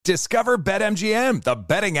Discover BetMGM, the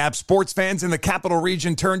betting app sports fans in the capital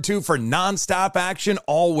region turn to for nonstop action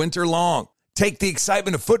all winter long. Take the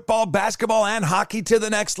excitement of football, basketball, and hockey to the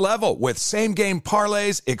next level with same-game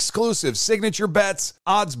parlays, exclusive signature bets,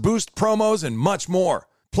 odds boost promos, and much more.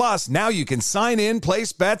 Plus, now you can sign in,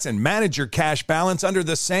 place bets, and manage your cash balance under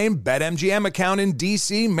the same BetMGM account in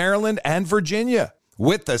D.C., Maryland, and Virginia.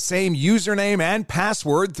 With the same username and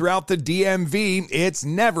password throughout the DMV, it's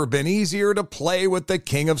never been easier to play with the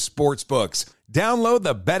king of sportsbooks. Download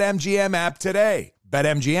the BetMGM app today.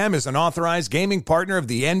 BetMGM is an authorized gaming partner of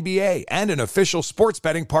the NBA and an official sports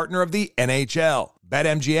betting partner of the NHL.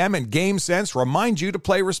 BetMGM and GameSense remind you to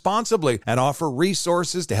play responsibly and offer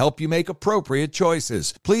resources to help you make appropriate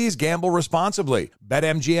choices. Please gamble responsibly.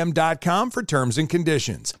 BetMGM.com for terms and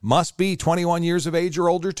conditions. Must be 21 years of age or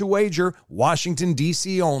older to wager. Washington,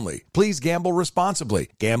 D.C. only. Please gamble responsibly.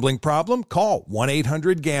 Gambling problem? Call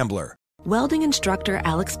 1-800-GAMBLER. Welding instructor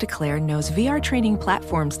Alex DeClaire knows VR training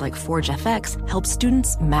platforms like Forge FX help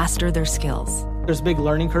students master their skills. There's a big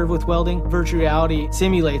learning curve with welding. Virtual reality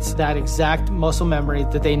simulates that exact muscle memory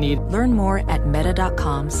that they need. Learn more at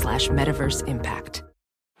meta.com/metaverse impact.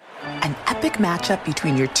 An epic matchup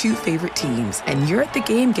between your two favorite teams, and you're at the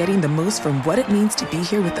game getting the most from what it means to be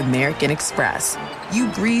here with American Express. You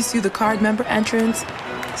breeze through the card member entrance,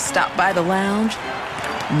 stop by the lounge.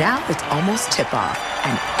 Now it's almost tip-off,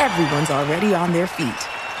 and everyone's already on their feet.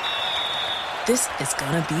 This is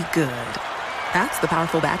gonna be good. That's the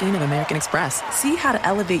powerful backing of American Express. See how to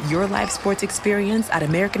elevate your live sports experience at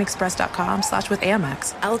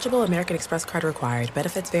americanexpress.com/withAmex. Eligible American Express card required.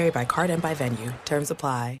 Benefits vary by card and by venue. Terms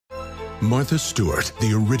apply. Martha Stewart,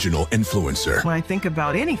 the original influencer. When I think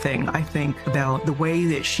about anything, I think about the way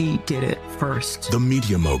that she did it first. The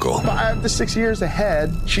media mogul. 5 to 6 years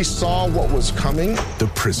ahead, she saw what was coming. The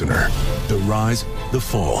prisoner. The rise, the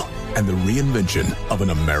fall, and the reinvention of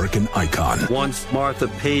an American icon. Once Martha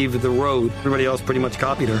paved the road, everybody else pretty much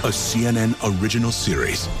copied her. A CNN original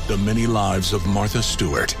series, The Many Lives of Martha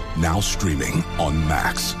Stewart, now streaming on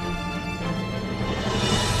Max.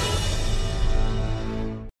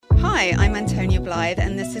 Hi, I'm Antonia Blythe,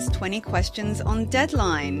 and this is 20 Questions on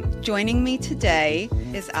Deadline. Joining me today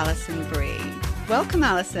is Alison Brie. Welcome,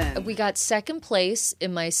 Alison. We got second place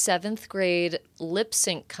in my 7th grade lip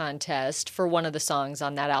sync contest for one of the songs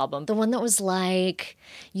on that album. The one that was like,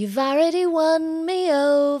 "You've already won me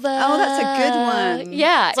over." Oh, that's a good one.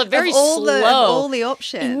 Yeah. It's very slow. Of all the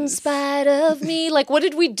options. In spite of me. Like, what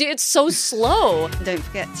did we do? It's so slow. Don't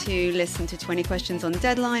forget to listen to 20 Questions on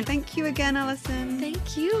Deadline. Thank you again, Alison.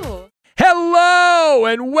 Thank you. Hello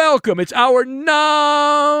and welcome. It's our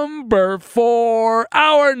number four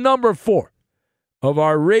of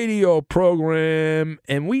our radio program,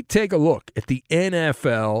 and we take a look at the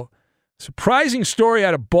NFL. Surprising story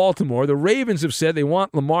out of Baltimore. The Ravens have said they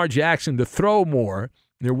want Lamar Jackson to throw more.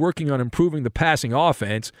 They're working on improving the passing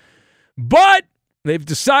offense, but they've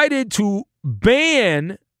decided to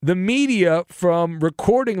ban the media from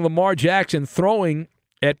recording Lamar Jackson throwing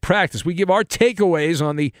at practice. We give our takeaways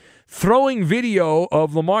on the throwing video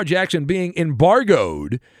of Lamar Jackson being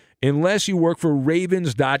embargoed unless you work for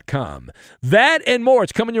Ravens.com. That and more.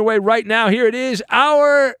 It's coming your way right now. Here it is,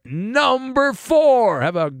 our number 4.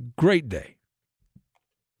 Have a great day.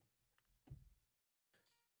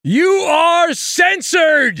 You are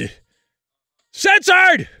censored.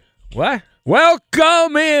 Censored. What?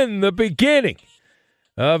 Welcome in the beginning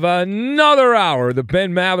of another hour of the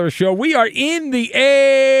Ben Maller Show. We are in the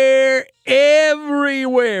air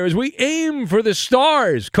everywhere as we aim for the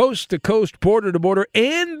stars, coast to coast, border to border,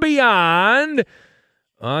 and beyond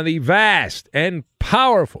on the vast and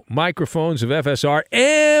powerful microphones of FSR,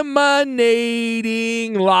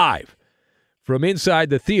 emanating live from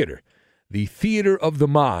inside the theater of the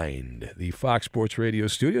mind, the Fox Sports Radio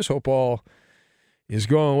studios. Hope all is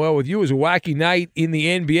going well with you. It was a wacky night in the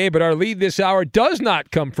NBA, but our lead this hour does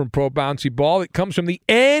not come from Pro Bouncy Ball. It comes from the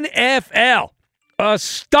NFL. A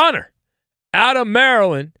stunner out of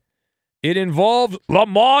Maryland. It involved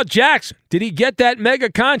Lamar Jackson. Did he get that mega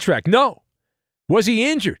contract? No. Was he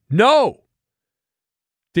injured? No.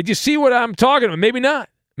 Did you see what I'm talking about? Maybe not.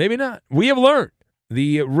 Maybe not. We have learned.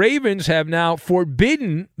 The Ravens have now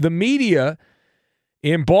forbidden the media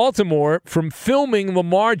in Baltimore from filming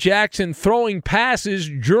Lamar Jackson throwing passes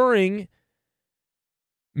during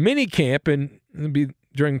minicamp, and it'll be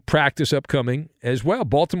during practice upcoming as well.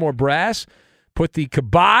 Baltimore Brass put the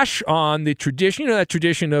kibosh on the tradition, that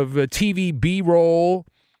tradition of TV B-roll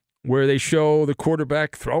where they show the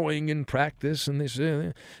quarterback throwing in practice.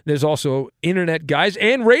 And there's also internet guys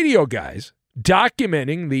and radio guys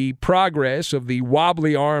documenting the progress of the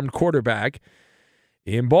wobbly-armed quarterback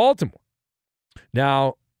in Baltimore.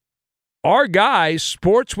 Now, our guy,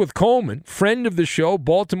 Sports with Coleman, friend of the show,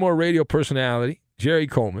 Baltimore radio personality, Jerry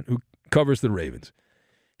Coleman, who covers the Ravens,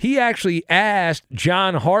 he actually asked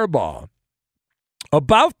John Harbaugh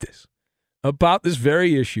about this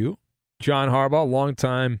very issue. John Harbaugh,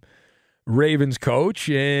 longtime Ravens coach,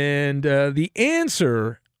 and the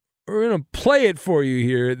answer, we're going to play it for you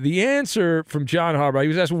here. The answer from John Harbaugh, he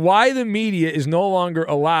was asked why the media is no longer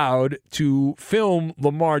allowed to film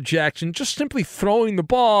Lamar Jackson just simply throwing the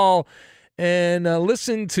ball. And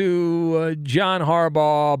listen to John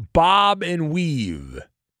Harbaugh, bob and weave.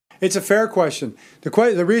 It's a fair question.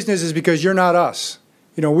 The reason is because you're not us.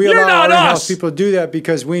 We You're allow our not in-house us. people to do that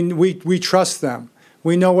because we trust them.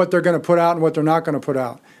 We know what they're going to put out and what they're not going to put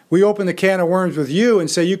out. We open the can of worms with you and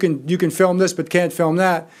say you can film this but can't film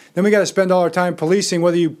that. Then we got to spend all our time policing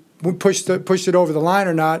whether you pushed it over the line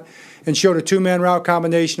or not, and showed a two-man route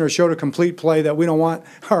combination or showed a complete play that we don't want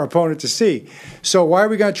our opponent to see. So why are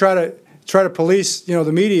we going to try to police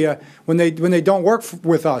the media when they don't work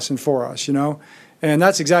with us and for us? And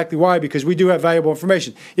that's exactly why, because we do have valuable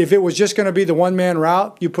information. If it was just going to be the one-man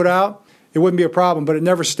route you put out, it wouldn't be a problem, but it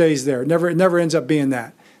never stays there. It never ends up being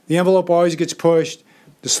that. The envelope always gets pushed,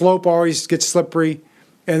 the slope always gets slippery,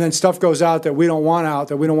 and then stuff goes out that we don't want out,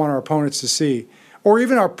 that we don't want our opponents to see, or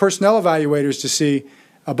even our personnel evaluators to see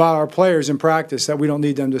about our players in practice that we don't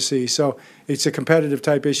need them to see. So it's a competitive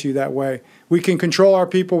type issue that way. We can control our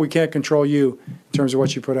people, we can't control you in terms of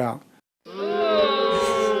what you put out.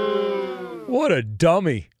 What a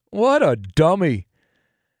dummy. What a dummy.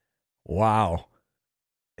 Wow.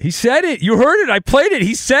 He said it. You heard it. I played it.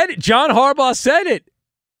 He said it. John Harbaugh said it.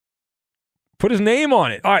 Put his name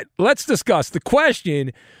on it. All right, let's discuss the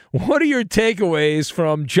question. What are your takeaways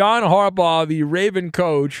from John Harbaugh, the Raven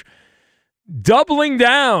coach, doubling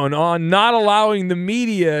down on not allowing the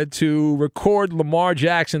media to record Lamar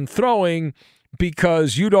Jackson throwing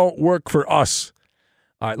because you don't work for us?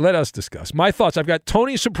 All right, let us discuss. My thoughts. I've got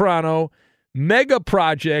Tony Soprano, Mega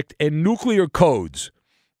Project, and Nuclear Codes.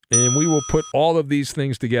 And we will put all of these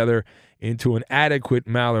things together into an adequate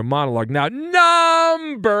Maller monologue. Now,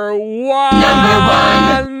 number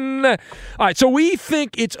one. All right, so we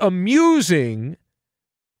think it's amusing.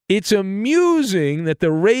 It's amusing that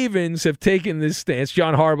the Ravens have taken this stance,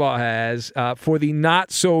 John Harbaugh has, for the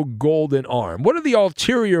not-so-golden arm. What are the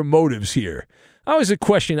ulterior motives here? Always a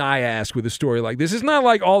question I ask with a story like this. It's not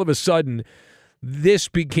like all of a sudden this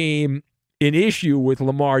became an issue with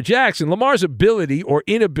Lamar Jackson. Lamar's ability or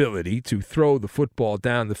inability to throw the football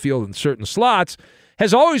down the field in certain slots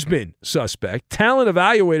has always been suspect. Talent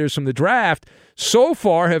evaluators from the draft so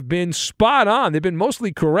far have been spot on. They've been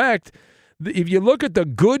mostly correct. If you look at the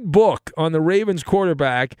good book on the Ravens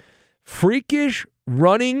quarterback, freakish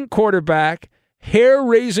running quarterback,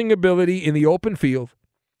 hair-raising ability in the open field,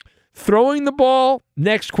 throwing the ball,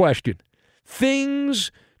 next question.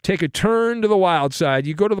 Things take a turn to the wild side.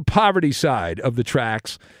 You go to the poverty side of the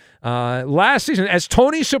tracks. Last season, as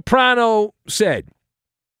Tony Soprano said,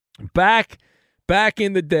 back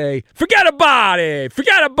in the day, forget about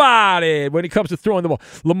it when it comes to throwing the ball.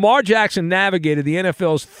 Lamar Jackson navigated the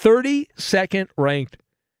NFL's 32nd ranked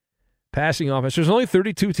passing offense. There's only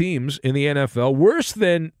 32 teams in the NFL, worse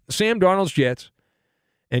than Sam Darnold's Jets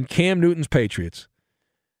and Cam Newton's Patriots.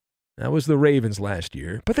 That was the Ravens last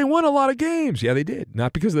year. But they won a lot of games. Yeah, they did.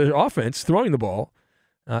 Not because of their offense throwing the ball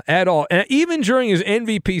at all. And even during his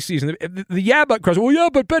MVP season, the yeah but crowd, well, yeah,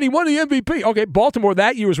 but Ben, he won the MVP. Okay, Baltimore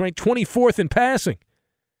that year was ranked 24th in passing.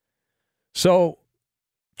 So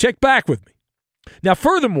check back with me. Now,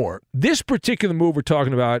 furthermore, this particular move we're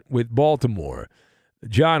talking about with Baltimore,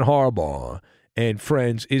 John Harbaugh and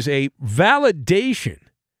friends, is a validation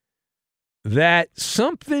that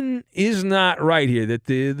something is not right here, that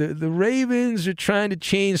the Ravens are trying to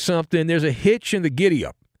change something. There's a hitch in the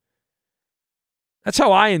giddy-up. That's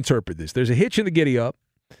how I interpret this. There's a hitch in the giddy-up,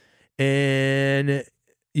 and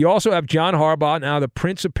you also have John Harbaugh, now the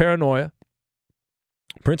Prince of Paranoia,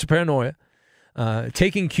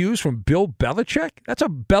 taking cues from Bill Belichick. That's a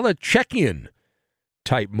Belichickian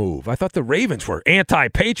type move. I thought the Ravens were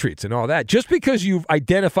anti-Patriots and all that. Just because you've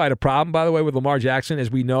identified a problem, by the way, with Lamar Jackson, as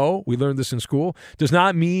we know, we learned this in school, does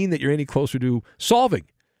not mean that you're any closer to solving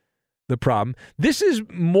the problem. This is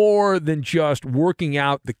more than just working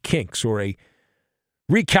out the kinks or a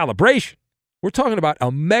recalibration. We're talking about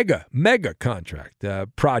a mega contract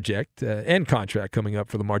project and contract coming up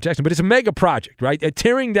for Lamar Jackson. But it's a mega project, right?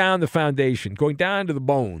 Tearing down the foundation, going down to the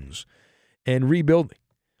bones and rebuilding.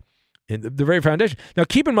 In the very foundation. Now,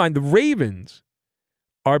 keep in mind, the Ravens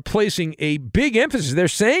are placing a big emphasis. They're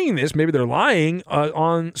saying this, maybe they're lying,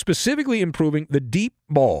 on specifically improving the deep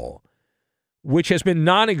ball, which has been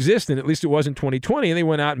non-existent, at least it was in 2020, and they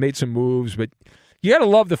went out and made some moves. But you got to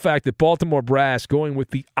love the fact that Baltimore Brass going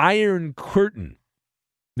with the Iron Curtain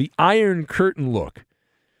look.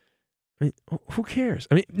 I mean, who cares?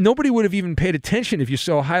 I mean, nobody would have even paid attention if you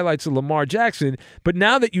saw highlights of Lamar Jackson. But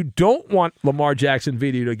now that you don't want Lamar Jackson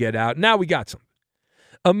video to get out, now we got some.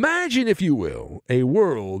 Imagine, if you will, a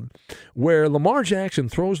world where Lamar Jackson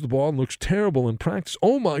throws the ball and looks terrible in practice.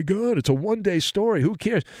 Oh, my God, it's a one-day story. Who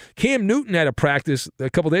cares? Cam Newton had a practice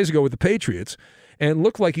a couple days ago with the Patriots and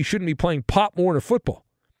looked like he shouldn't be playing Pop Warner football.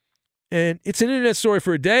 And it's an internet story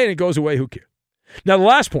for a day, and it goes away. Who cares? Now, the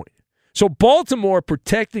last point. So Baltimore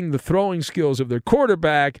protecting the throwing skills of their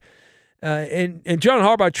quarterback, and John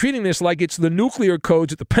Harbaugh treating this like it's the nuclear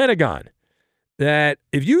codes at the Pentagon. That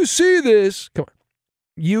if you see this, come on,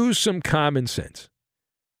 use some common sense.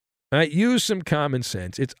 All right, use some common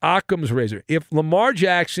sense. It's Occam's razor. If Lamar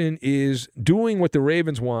Jackson is doing what the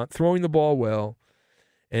Ravens want, throwing the ball well,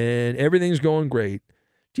 and everything's going great,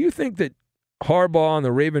 do you think that Harbaugh and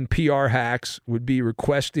the Raven PR hacks would be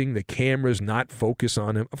requesting the cameras not focus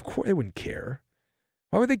on him? Of course they wouldn't care.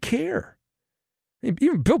 Why would they care?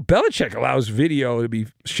 Even Bill Belichick allows video to be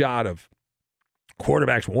shot of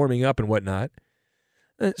quarterbacks warming up and whatnot.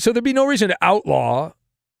 So there'd be no reason to outlaw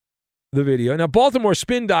the video. Now, Baltimore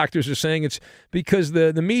spin doctors are saying it's because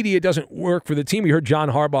the media doesn't work for the team. We heard John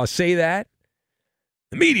Harbaugh say that.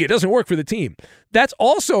 The media doesn't work for the team. That's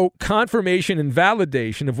also confirmation and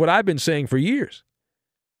validation of what I've been saying for years.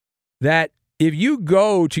 That if you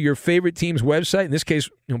go to your favorite team's website, in this case,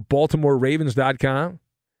 BaltimoreRavens.com,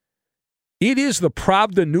 it is the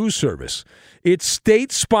Pravda news service. It's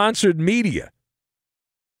state-sponsored media.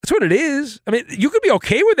 That's what it is. I mean, you could be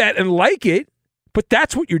okay with that and like it, but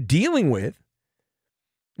that's what you're dealing with.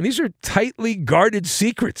 And these are tightly guarded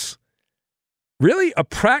secrets. Really? Are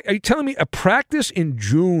you telling me a practice in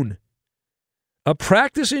June? A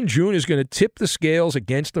practice in June is going to tip the scales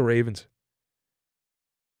against the Ravens.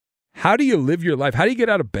 How do you live your life? How do you get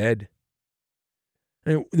out of bed?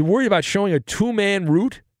 And they're worried about showing a two-man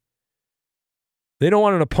route. They don't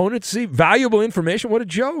want an opponent to see valuable information. What a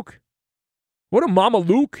joke. What a Mama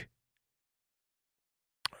Luke.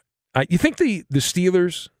 You think the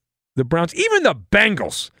Steelers, the Browns, even the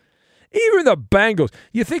Bengals, you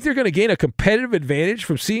think they're going to gain a competitive advantage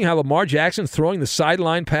from seeing how Lamar Jackson's throwing the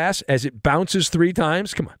sideline pass as it bounces 3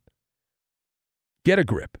 times? Come on. Get a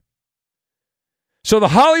grip. So the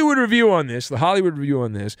Hollywood review on this,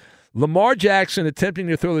 Lamar Jackson attempting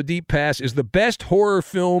to throw the deep pass is the best horror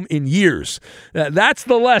film in years. That's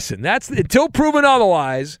the lesson. That's until proven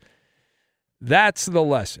otherwise, that's the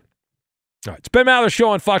lesson. All right, it's Ben Maller Show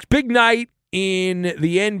on Fox. Big night in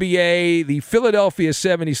the NBA. The Philadelphia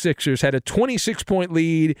 76ers had a 26-point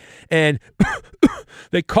lead, and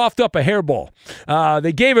they coughed up a hairball.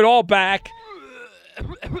 They gave it all back.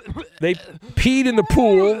 They peed in the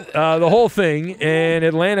pool, the whole thing, and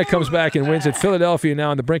Atlanta comes back and wins it. Philadelphia now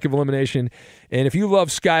on the brink of elimination. And if you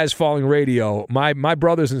love Sky is Falling radio, my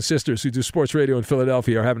brothers and sisters who do sports radio in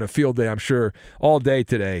Philadelphia are having a field day, I'm sure, all day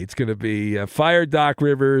today. It's going to be fire Doc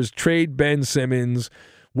Rivers, trade Ben Simmons,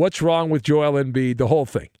 what's wrong with Joel Embiid, the whole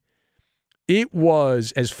thing. It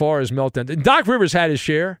was, as far as meltdown. And Doc Rivers had his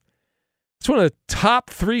share. It's one of the top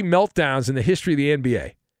 3 meltdowns in the history of the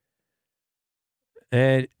NBA.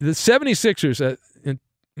 And the 76ers, and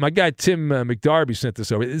my guy Tim McDarby sent this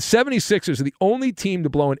over. The 76ers are the only team to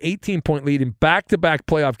blow an 18-point lead in back-to-back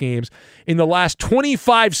playoff games in the last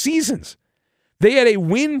 25 seasons. They had a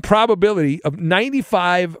win probability of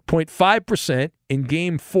 95.5% in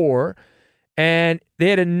Game 4, and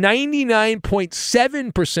they had a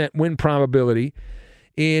 99.7% win probability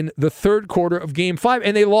in the third quarter of Game 5,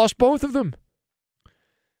 and they lost both of them.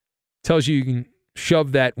 Tells you can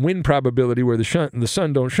shove that win probability where the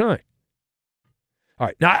sun don't shine. All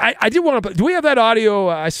right. Now, I did want to – do we have that audio?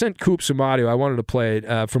 I sent Coop some audio. I wanted to play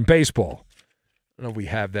it from baseball. I don't know if we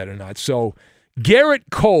have that or not. So, Garrett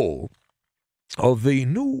Cole of the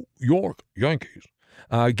New York Yankees.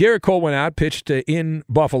 Garrett Cole went out, pitched in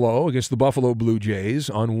Buffalo against the Buffalo Blue Jays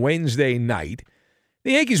on Wednesday night.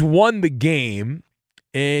 The Yankees won the game,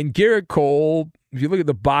 and Garrett Cole, if you look at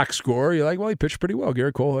the box score, you're like, well, he pitched pretty well.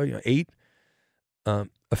 Garrett Cole, 8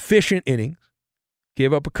 efficient innings,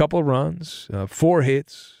 gave up a couple of runs, 4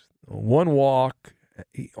 hits, 1 walk.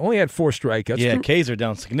 He only had 4 strikeouts. Yeah, Ks are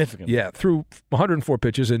down significantly. Yeah, threw 104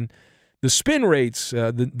 pitches, and the spin rates,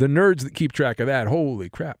 the nerds that keep track of that, holy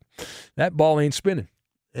crap, that ball ain't spinning.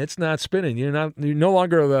 It's not spinning. You're no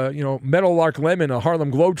longer the Meadowlark Lemon, a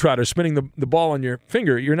Harlem Globetrotter spinning the ball on your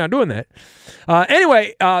finger. You're not doing that.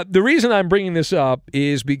 Anyway, the reason I'm bringing this up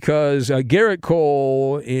is because Garrett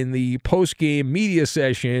Cole in the post-game media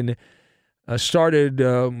session started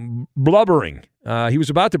blubbering. He was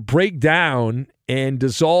about to break down and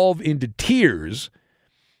dissolve into tears.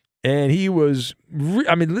 And he was, you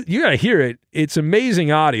got to hear it. It's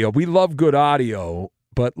amazing audio. We love good audio.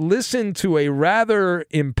 But listen to a rather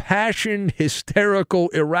impassioned, hysterical,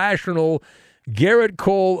 irrational Garrett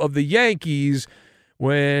Cole of the Yankees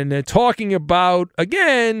when talking about,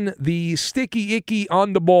 again, the sticky icky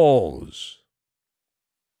on the balls.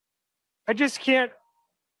 I just can't.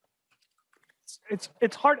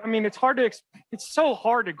 It's hard. I mean, it's so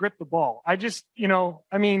hard to grip the ball. I just, for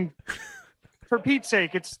Pete's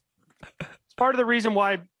sake, it's part of the reason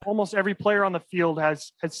why almost every player on the field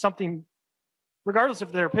has something, regardless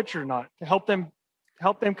if they're a pitcher or not, to help them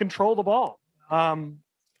control the ball. I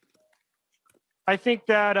think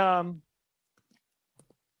that I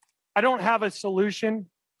don't have a solution,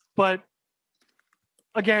 but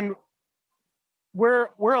again, we are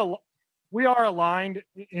aligned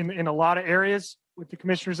in a lot of areas with the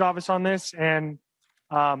commissioner's office on this, and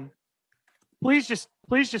please just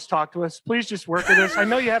talk to us. Please just work with us. I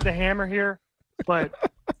know you have the hammer here, but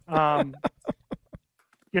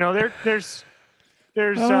there's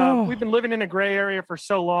we've been living in a gray area for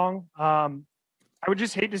so long. I would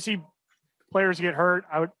just hate to see players get hurt.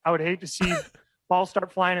 I would hate to see balls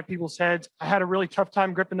start flying at people's heads. I had a really tough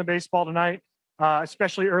time gripping the baseball tonight,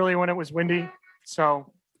 especially early when it was windy.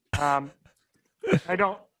 So I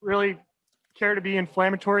don't really care to be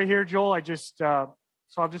inflammatory here, Joel. So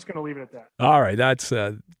I'm just going to leave it at that. All right, that's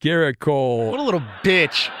Garrett Cole. What a little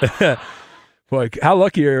bitch. Boy, how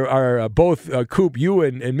lucky are both Coop, you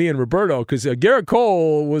and me and Roberto, because Garrett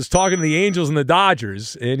Cole was talking to the Angels and the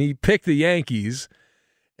Dodgers, and he picked the Yankees,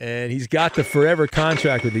 and he's got the forever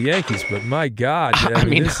contract with the Yankees. But my God,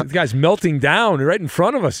 this guy's melting down right in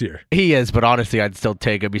front of us here. He is, but honestly, I'd still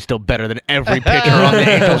take him. He's still better than every pitcher on the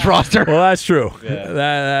Angels roster. Well, that's true. Yeah.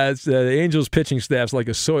 That's the Angels pitching staff's like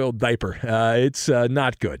a soiled diaper. It's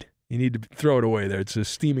not good. You need to throw it away there. It's a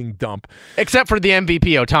steaming dump. Except for the MVP,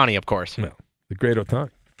 Ohtani, of course. No, the great Ohtani.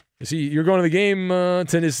 See, you're going to the game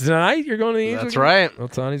tonight? You're going to the Angels? That's right.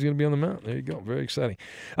 Ohtani's going to be on the mound. There you go. Very exciting.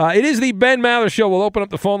 It is the Ben Maller Show. We'll open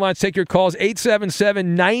up the phone lines. Take your calls.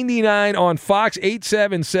 877-99 on Fox.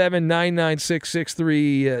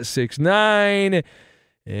 877-996-6369.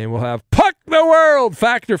 And we'll have Puck the World,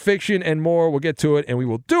 Fact or Fiction, and more. We'll get to it, and we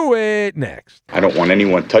will do it next. I don't want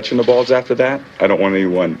anyone touching the balls after that. I don't want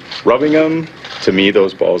anyone rubbing them. To me,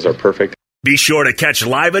 those balls are perfect. Be sure to catch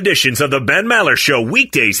live editions of the Ben Maller Show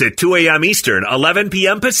weekdays at 2 a.m. Eastern, 11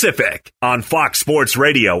 p.m. Pacific on Fox Sports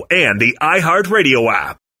Radio and the iHeartRadio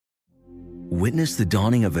app. Witness the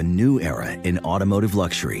dawning of a new era in automotive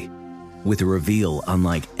luxury with a reveal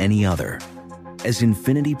unlike any other as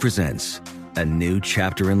Infiniti presents a new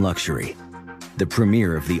chapter in luxury, the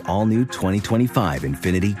premiere of the all-new 2025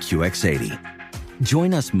 Infiniti QX80.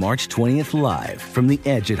 Join us March 20th live from the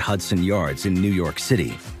Edge at Hudson Yards in New York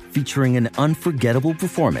City, featuring an unforgettable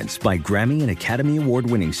performance by Grammy and Academy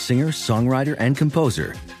Award-winning singer, songwriter, and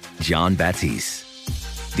composer, Jon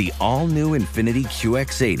Batiste. The all-new Infiniti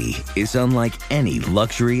QX80 is unlike any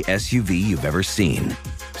luxury SUV you've ever seen.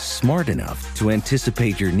 Smart enough to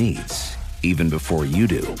anticipate your needs, even before you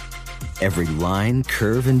do. Every line,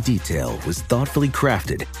 curve, and detail was thoughtfully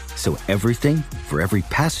crafted, so everything for every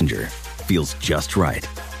passenger feels just right.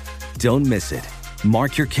 Don't miss it.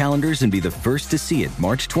 Mark your calendars and be the first to see it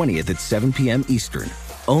March 20th at 7 p.m. Eastern,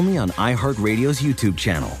 only on iHeartRadio's YouTube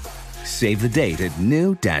channel. Save the date at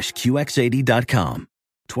new-QX80.com.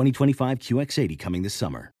 2025 QX80 coming this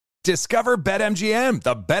summer. Discover BetMGM,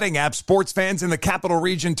 the betting app sports fans in the capital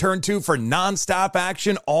region turn to for nonstop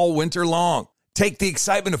action all winter long. Take the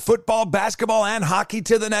excitement of football, basketball, and hockey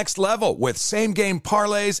to the next level with same-game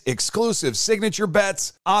parlays, exclusive signature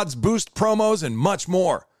bets, odds boost promos, and much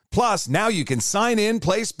more. Plus, now you can sign in,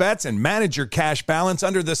 place bets, and manage your cash balance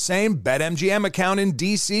under the same BetMGM account in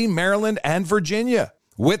D.C., Maryland, and Virginia.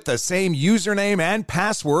 With the same username and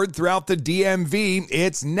password throughout the DMV,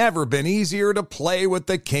 it's never been easier to play with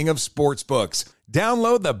the king of sportsbooks.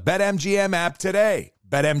 Download the BetMGM app today.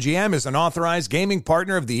 BetMGM is an authorized gaming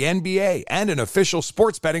partner of the NBA and an official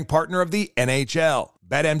sports betting partner of the NHL.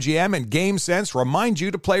 BetMGM and GameSense remind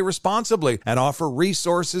you to play responsibly and offer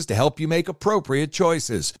resources to help you make appropriate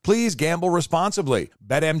choices. Please gamble responsibly.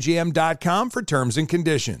 BetMGM.com for terms and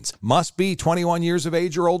conditions. Must be 21 years of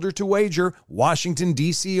age or older to wager. Washington,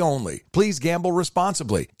 D.C. only. Please gamble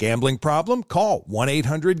responsibly. Gambling problem? Call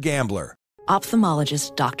 1-800-GAMBLER.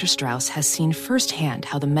 Ophthalmologist Dr. Strauss has seen firsthand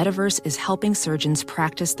how the metaverse is helping surgeons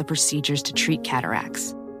practice the procedures to treat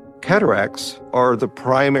cataracts. Cataracts are the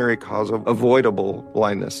primary cause of avoidable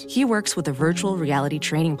blindness. He works with a virtual reality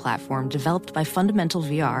training platform developed by Fundamental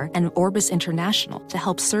VR and Orbis International to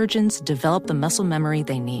help surgeons develop the muscle memory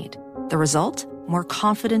they need. The result? More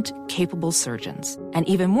confident, capable surgeons. And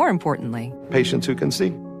even more importantly, patients who can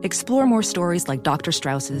see. Explore more stories like Dr.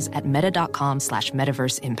 Strauss's at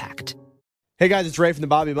meta.com/metaverse impact. Hey guys, it's Ray from the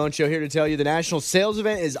Bobby Bone Show here to tell you the national sales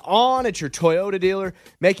event is on at your Toyota dealer,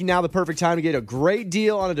 making now the perfect time to get a great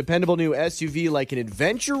deal on a dependable new SUV like an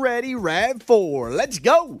adventure-ready RAV4. Let's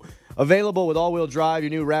go! Available with all-wheel drive,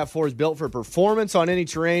 your new RAV4 is built for performance on any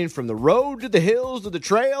terrain, from the road to the hills to the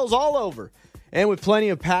trails, all over. And with plenty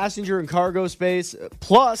of passenger and cargo space,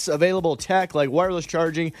 plus available tech like wireless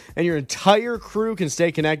charging, and your entire crew can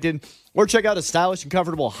stay connected. Or check out a stylish and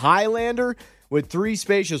comfortable Highlander with 3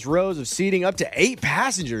 spacious rows of seating, up to 8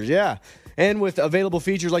 passengers, yeah. And with available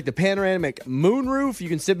features like the panoramic moonroof, you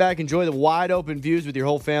can sit back and enjoy the wide open views with your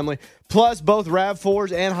whole family. Plus, both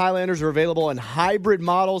RAV4s and Highlanders are available in hybrid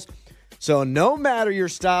models. So no matter your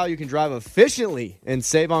style, you can drive efficiently and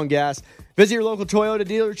save on gas. Visit your local Toyota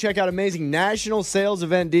dealer. Check out amazing national sales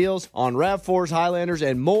event deals on RAV4s, Highlanders,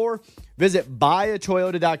 and more. Visit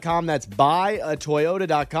buyatoyota.com. That's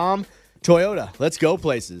buyatoyota.com. Toyota, let's go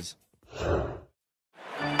places.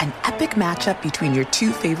 An epic matchup between your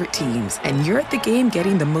two favorite teams, and you're at the game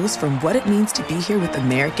getting the most from what it means to be here with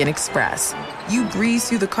American Express. You breeze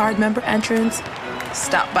through the card member entrance,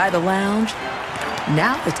 stop by the lounge.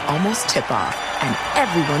 Now it's almost tip-off, and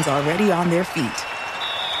everyone's already on their feet.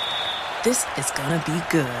 This is gonna be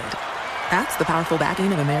good. That's the powerful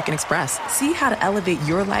backing of American Express. See how to elevate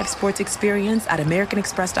your live sports experience at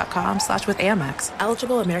americanexpress.com/withAmex.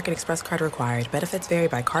 Eligible American Express card required. Benefits vary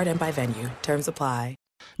by card and by venue. Terms apply.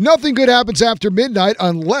 Nothing good happens after midnight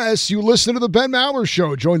unless you listen to the Ben Maller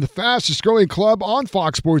Show. Join the fastest growing club on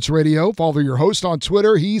Fox Sports Radio. Follow your host on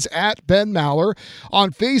Twitter. He's at Ben Maller.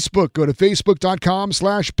 On Facebook, go to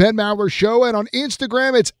facebook.com/Ben Maller Show. And on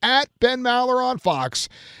Instagram, it's at Ben Maller on Fox.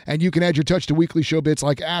 And you can add your touch to weekly show bits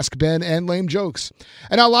like Ask Ben and Lame Jokes.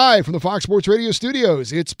 And now live from the Fox Sports Radio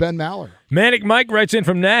studios, it's Ben Maller. Manic Mike writes in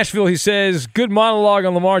from Nashville. He says, good monologue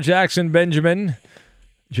on Lamar Jackson, Benjamin.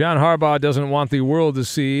 John Harbaugh doesn't want the world to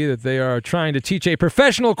see that they are trying to teach a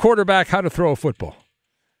professional quarterback how to throw a football.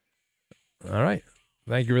 All right.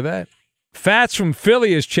 Thank you for that. Fats from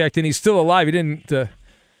Philly has checked in. He's still alive. He didn't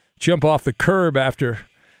jump off the curb after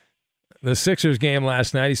the Sixers game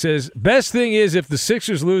last night. He says, best thing is if the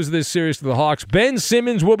Sixers lose this series to the Hawks, Ben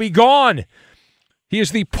Simmons will be gone. He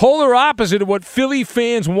is the polar opposite of what Philly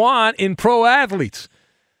fans want in pro athletes.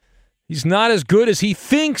 He's not as good as he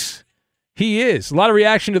thinks he is. A lot of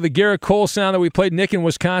reaction to the Garrett Cole sound that we played. Nick in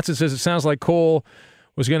Wisconsin says it sounds like Cole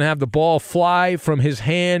was going to have the ball fly from his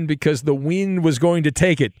hand because the wind was going to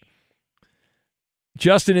take it.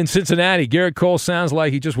 Justin in Cincinnati, Garrett Cole sounds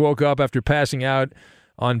like he just woke up after passing out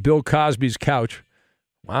on Bill Cosby's couch.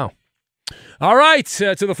 Wow. All right,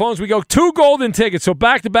 to the phones we go. 2 golden tickets, so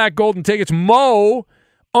back-to-back golden tickets. Mo,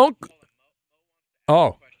 Oh,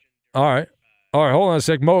 all right. All right, hold on a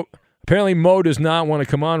sec. Apparently Mo does not want to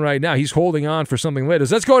come on right now. He's holding on for something later.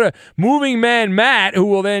 So let's go to Moving Man Matt, who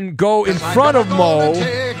will then go in front of Mo.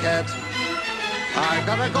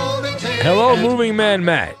 Hello, Moving Man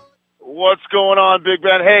Matt. What's going on, Big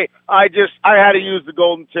Ben? Hey, I had to use the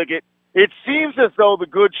golden ticket. It seems as though the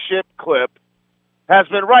good ship clip has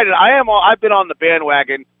been right. I've been on the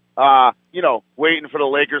bandwagon, waiting for the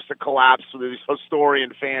Lakers to collapse with these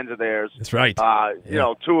historian fans of theirs. That's right. 2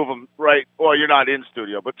 of them, right? Well, you're not in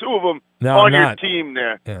studio, but 2 of them on your team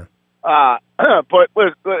there. Yeah. But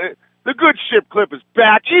the good ship clip is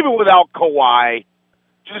back, even without Kawhi,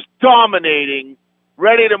 just dominating,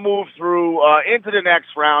 ready to move through into the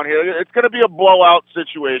next round here. It's going to be a blowout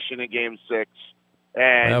situation in Game 6.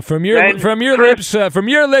 And from your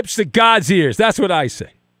lips to God's ears. That's what I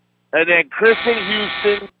say. And then Chris in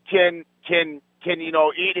Houston can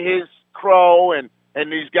eat his crow and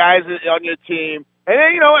these guys on your team. And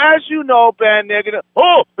then, as you know, Ben, they're going to,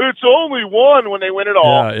 it's only one when they win it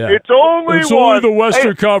all. Yeah. It's only it's one. It's only the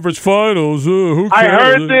Western Conference Finals. Who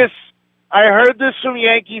cares? I heard this from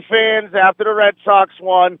Yankee fans after the Red Sox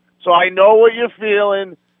won, so I know what you're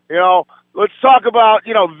feeling. Let's talk about,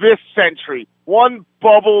 this century. One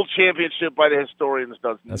bubble championship by the historians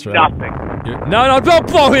does nothing. No, don't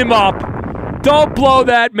blow him up. Don't blow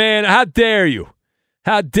that man. How dare you?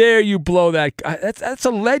 How dare you blow that? That's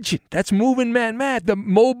a legend. That's Moving Man Matt, the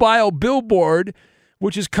mobile billboard,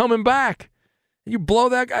 which is coming back. You blow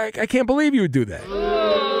that guy. I can't believe you would do that.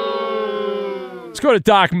 Let's go to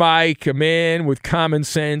Doc Mike, a man with common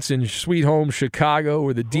sense in Sweet Home Chicago,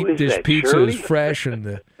 where the deep dish pizza is fresh and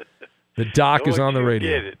the doc is on the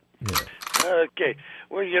radio. Okay.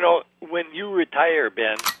 Well, when you retire,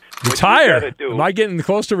 Ben. Retire? Am I getting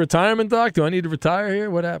close to retirement, Doc? Do I need to retire here?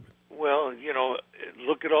 What happened? Well,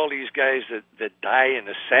 look at all these guys that die in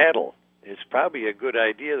the saddle. It's probably a good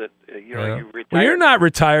idea that you retire. Well, you're not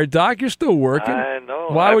retired, Doc. You're still working. I know.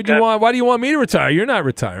 Why do you want me to retire? You're not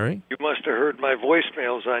retiring. You must have heard my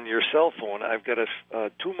voicemails on your cell phone. I've got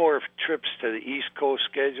 2 more trips to the East Coast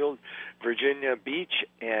scheduled: Virginia Beach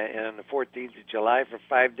and the 14th of July for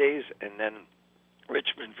 5 days, and then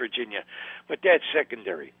Richmond, Virginia. But that's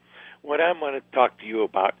secondary. What I'm going to talk to you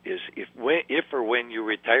about is if or when you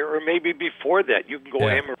retire, or maybe before that, you can go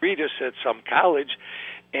emeritus at some college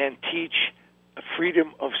and teach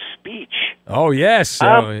freedom of speech. Oh, yes.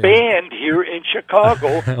 I'm banned here in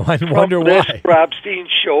Chicago I wonder from Les why. Grobstein's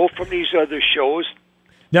show, from these other shows.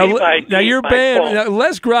 Now you're banned. Now,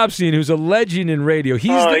 Les Grobstein, who's a legend in radio.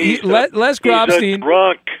 Les Grobstein.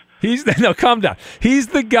 He's a drunk. No, calm down. He's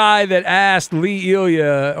the guy that asked Lee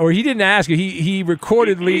Elia, or he didn't ask. He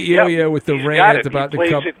recorded Lee Elia with the rant about the cup.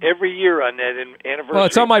 He plays it every year on that anniversary. Well,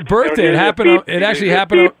 it's on my birthday. It happened. It actually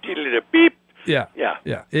happened. Beep. Yeah.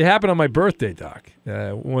 It happened on my birthday, Doc.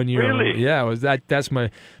 1 year. Really? Yeah. It was that. That's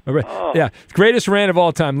my Yeah. Greatest rant of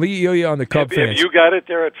all time. Lee Elia on the Cub fans. Have you got it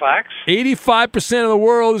there at Fox? 85% of the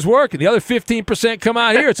world is working. The other 15% come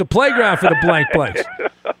out here. It's a playground for the blank place.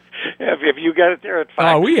 Have you got it there at Fox?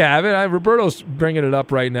 Oh, we have it. Roberto's bringing it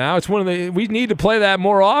up right now. It's one of the. We need to play that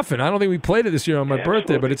more often. I don't think we played it this year on my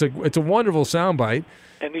birthday, but it's a wonderful soundbite.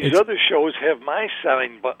 And these other shows have my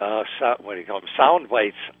sound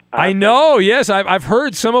bites. I know. Yes, I've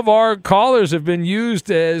heard some of our callers have been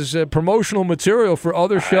used as promotional material for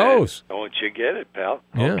other shows. Don't you get it, pal?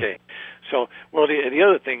 Yeah. Okay. So, the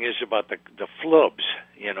other thing is about the Flubs.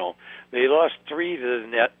 They lost 3 to the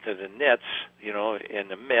Nets, and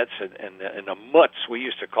the Mets and the Mutts. We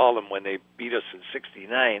used to call them when they beat us in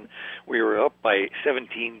 '69. We were up by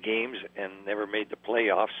 17 games and never made the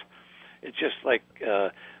playoffs. It's just like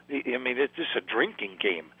it's just a drinking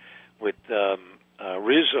game with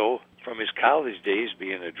Rizzo from his college days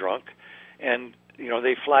being a drunk, and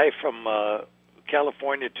they fly from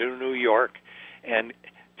California to New York. And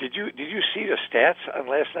did you see the stats on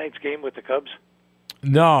last night's game with the Cubs?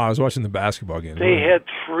 No, I was watching the basketball game. They had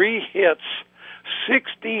 3 hits,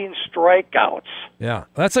 16 strikeouts. Yeah,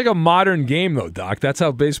 that's like a modern game, though, Doc. That's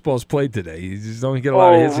how baseball's played today. You just don't get a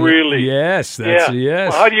lot of hits. Oh, really? Yes, yes.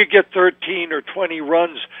 Yes. Well, how do you get 13 or 20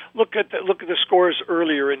 runs? Look at the scores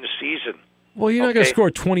earlier in the season. Well, you're not going to score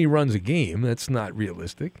 20 runs a game. That's not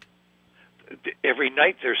realistic. Every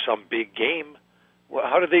night there's some big game. Well,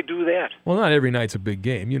 how do they do that? Well, not every night's a big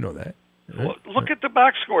game. You know that. Well, look at the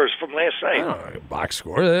box scores from last night. I don't know, box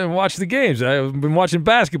score. I didn't watch the games. I've been watching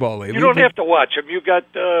basketball lately. You don't have to watch them. You got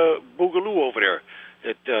Boogaloo over there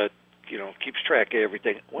that keeps track of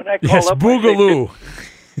everything. When I call up, Boogaloo.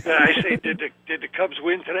 I say, did the Cubs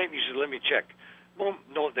win tonight? And he said, let me check. Well,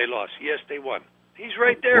 no, they lost. Yes, they won. He's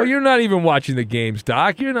right there. Well, you're not even watching the games,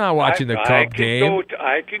 Doc. You're not watching the Cub game.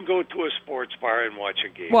 I can go to a sports bar and watch a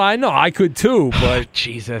game. Well, I know I could too, but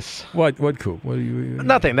Jesus. What cool? What are you?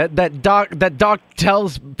 Nothing. That Doc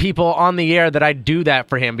tells people on the air that I do that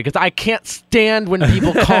for him because I can't stand when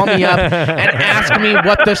people call me up and ask me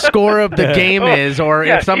what the score of the game is or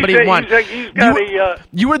if somebody won.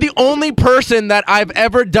 You were the only person that I've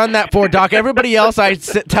ever done that for, Doc. Everybody else I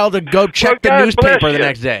tell to go check the newspaper the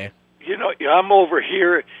next day. I'm over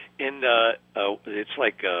here in it's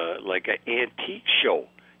like an antique show.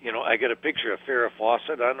 I got a picture of Farrah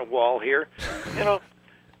Fawcett on the wall here.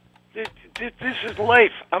 This is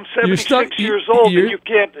life. I'm 76 years old, and you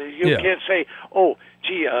can't say, "Oh,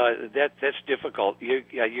 gee, that's difficult." You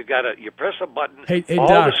press a button. Hey, all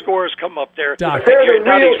Doc. the scores come up there. Doc. If they're the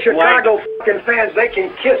real Chicago fucking fans, they can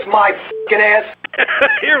kiss my fucking ass.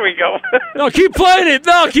 Here we go. No, keep playing it.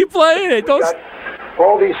 No, keep playing it. Don't.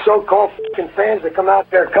 All these so-called fucking fans that come out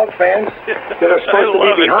there, Cub fans, that are supposed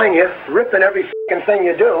to be behind you, ripping every fucking thing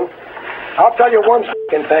you do. I'll tell you one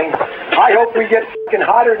fucking thing. I hope we get fucking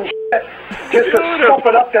hotter than shit just to stuff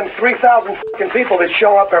it up them 3,000 fucking people that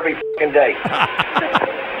show up every fucking day.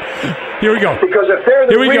 Here we go. Because if they're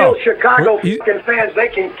the real Chicago fucking fans, they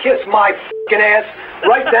can kiss my fucking ass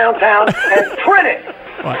right downtown and print it.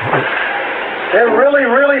 They're really,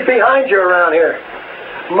 really behind you around here.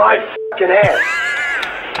 My fucking ass.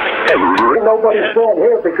 Nobody's going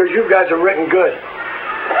here because you guys are written good.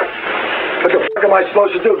 What the fuck am I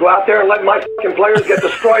supposed to do? Go out there and let my fucking players get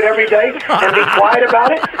destroyed every day and be quiet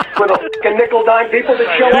about it for the fucking nickel-dime people that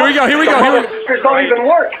show up? Here we go. The motherfuckers don't even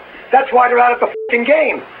work. That's why they're out at the fucking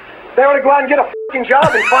game. They ought to go out and get a fucking job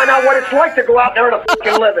and find out what it's like to go out there and a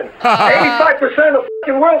fucking living. 85% of the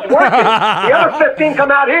fucking world's working. The other 15 come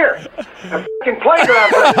out here. A fucking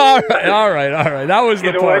playground. All right. That was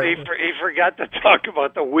the part. He forgot to talk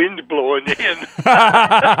about the wind blowing in.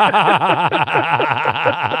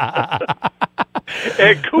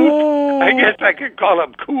 And Coop, I guess I could call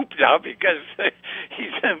him Coop now because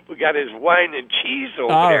he's got his wine and cheese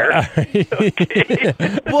over there. Okay.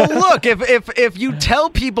 Well, look, if you tell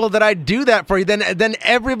people that I do that for you, then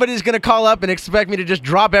everybody's going to call up and expect me to just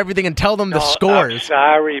drop everything and tell them the scores. I'm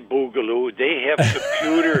sorry, Boogaloo. They have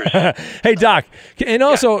computers. Hey, Doc, and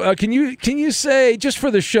also, can you say, just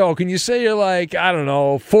for the show, can you say you're like, I don't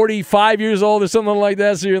know, 45 years old or something like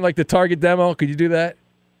that, so you're in like the target demo? Could you do that?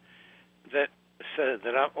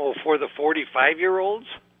 That I'm for the 45-year-olds?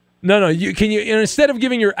 No. Can you instead of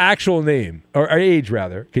giving your actual name or age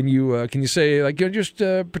rather, can you say like just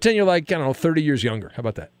pretend you're like 30 years younger? How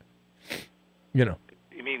about that? You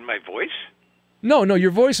mean my voice? No,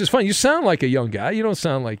 your voice is fine. You sound like a young guy. You don't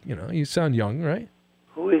sound like you sound young, right?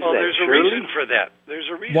 Who is that? There's a reason for that. There's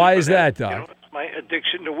a reason. Why is that, Doc? It's my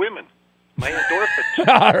addiction to women. My endorphins.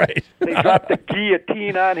 All right. They dropped the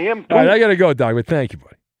guillotine on him. All right, I gotta go, Doc. But thank you,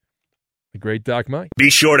 buddy. The great Doc Mike. Be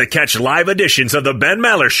sure to catch live editions of the Ben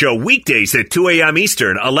Maller Show weekdays at 2 a.m.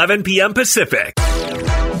 Eastern, 11 p.m. Pacific.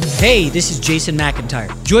 Hey, this is Jason McIntyre.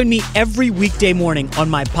 Join me every weekday morning on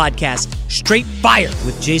my podcast, Straight Fire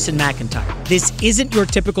with Jason McIntyre. This isn't your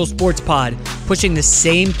typical sports pod pushing the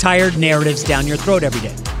same tired narratives down your throat every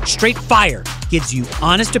day. Straight Fire gives you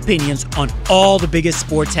honest opinions on all the biggest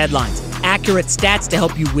sports headlines, accurate stats to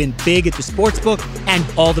help you win big at the sportsbook, and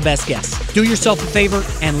all the best guests. Do yourself a favor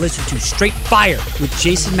and listen to Straight Fire with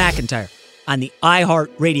Jason McIntyre on the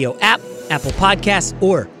iHeartRadio app, Apple Podcasts,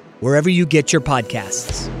 or wherever you get your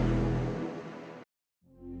podcasts.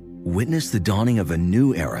 Witness the dawning of a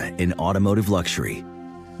new era in automotive luxury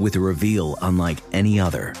with a reveal unlike any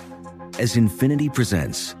other as Infiniti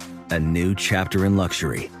presents a new chapter in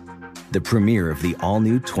luxury, the premiere of the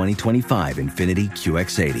all-new 2025 Infiniti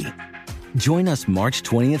QX80. Join us March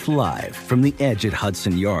 20th live from the Edge at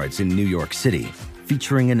Hudson Yards in New York City,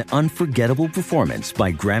 featuring an unforgettable performance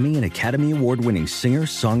by Grammy and Academy Award-winning singer,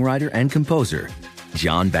 songwriter, and composer,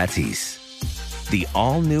 John Batiste. The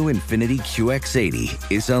all-new Infiniti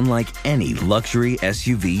QX80 is unlike any luxury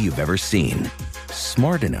SUV you've ever seen.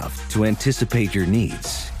 Smart enough to anticipate your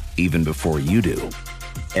needs, even before you do.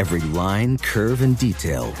 Every line, curve, and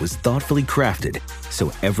detail was thoughtfully crafted,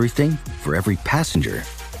 so everything for every passenger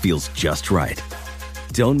feels just right.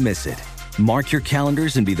 Don't miss it. Mark your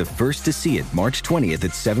calendars and be the first to see it March 20th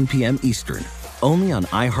at 7 p.m. Eastern, only on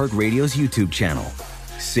iHeartRadio's YouTube channel.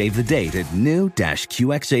 Save the date at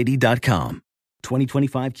new-QX80.com.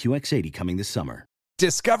 2025 QX80 coming this summer.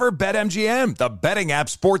 Discover BetMGM, the betting app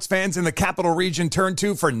sports fans in the capital region turn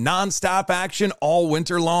to for nonstop action all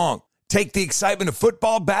winter long. Take the excitement of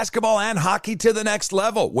football, basketball, and hockey to the next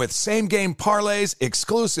level with same-game parlays,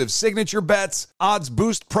 exclusive signature bets, odds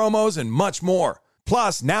boost promos, and much more.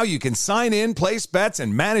 Plus, now you can sign in, place bets,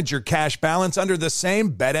 and manage your cash balance under the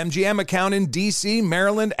same BetMGM account in D.C.,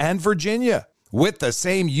 Maryland, and Virginia. With the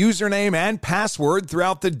same username and password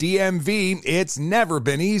throughout the DMV, it's never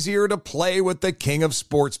been easier to play with the king of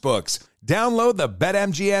sportsbooks. Download the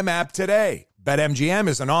BetMGM app today. BetMGM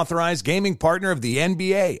is an authorized gaming partner of the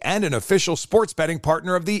NBA and an official sports betting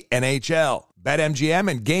partner of the NHL.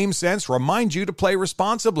 BetMGM and GameSense remind you to play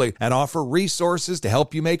responsibly and offer resources to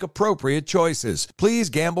help you make appropriate choices.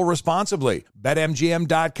 Please gamble responsibly.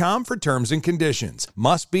 BetMGM.com for terms and conditions.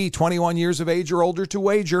 Must be 21 years of age or older to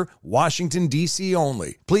wager. Washington, D.C.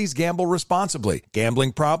 only. Please gamble responsibly.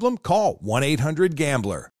 Gambling problem? Call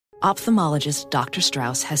 1-800-GAMBLER. Ophthalmologist Dr.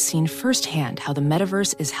 Strauss has seen firsthand how the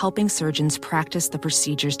metaverse is helping surgeons practice the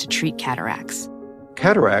procedures to treat cataracts.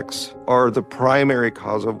 Cataracts are the primary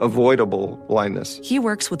cause of avoidable blindness. He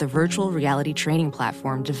works with a virtual reality training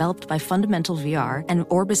platform developed by Fundamental VR and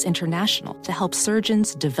Orbis International to help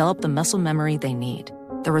surgeons develop the muscle memory they need.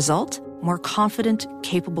 The result? More confident,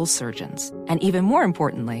 capable surgeons. And even more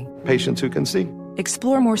importantly, patients who can see.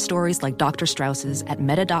 Explore more stories like Dr. Strauss's at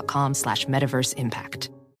meta.com/metaverse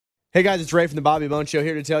impact. Hey guys, it's Ray from the Bobby Bone Show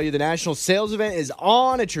here to tell you the national sales event is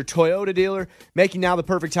on at your Toyota dealer, making now the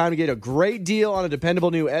perfect time to get a great deal on a dependable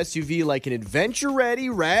new SUV like an adventure-ready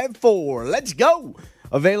RAV4. Let's go!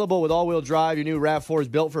 Available with all-wheel drive, your new RAV4 is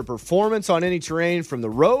built for performance on any terrain, from the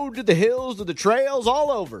road to the hills to the trails, all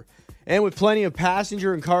over. And with plenty of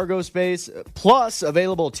passenger and cargo space, plus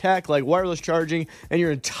available tech like wireless charging, and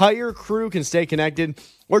your entire crew can stay connected.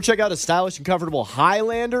 Or check out a stylish and comfortable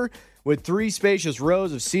Highlander with 3 spacious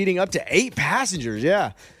rows of seating, up to 8 passengers,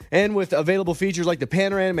 yeah. And with available features like the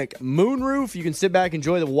panoramic moonroof, you can sit back and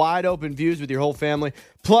enjoy the wide open views with your whole family.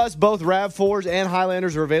 Plus, both RAV4s and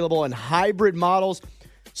Highlanders are available in hybrid models.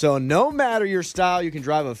 So no matter your style, you can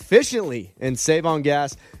drive efficiently and save on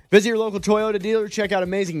gas. Visit your local Toyota dealer. Check out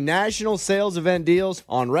amazing national sales event deals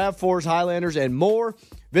on RAV4s, Highlanders, and more.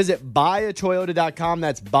 Visit buyatoyota.com.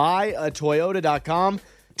 That's buyatoyota.com.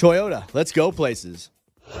 Toyota, let's go places.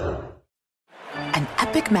 An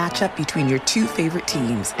epic matchup between your two favorite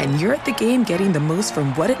teams, and you're at the game getting the most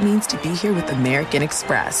from what it means to be here with American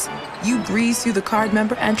Express. You breeze through the card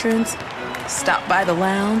member entrance, stop by the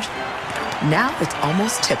lounge. Now it's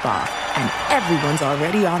almost tip-off, and everyone's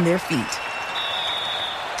already on their feet.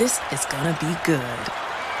 This is gonna be good.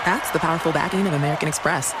 That's the powerful backing of American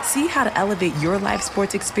Express. See how to elevate your live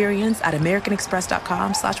sports experience at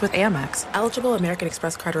americanexpress.com/withAmex. Eligible American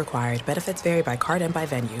Express card required. Benefits vary by card and by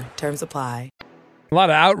venue. Terms apply. A lot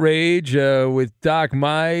of outrage with Doc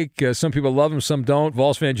Mike. Some people love him, some don't.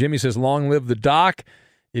 Vols fan Jimmy says, long live the Doc.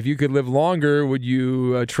 If you could live longer, would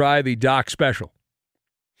you try the Doc special?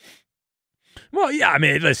 Well, yeah, I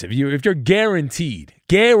mean, listen, if you're guaranteed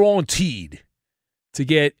to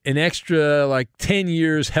get an extra, 10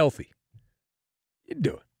 years healthy, you'd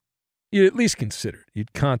do it. You'd at least consider it.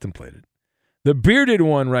 You'd contemplate it. The bearded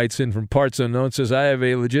one writes in from Parts Unknown, says, I have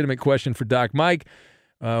a legitimate question for Doc Mike.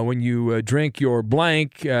 When you drink your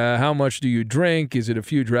blank, how much do you drink? Is it a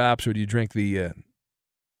few drops, or do you drink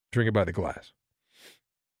it by the glass?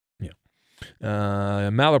 Yeah.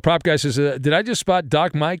 Maller Prop Guy says, did I just spot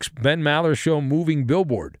Doc Mike's Ben Maller Show moving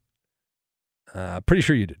billboard? Pretty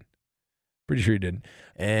sure you did. Pretty sure you didn't.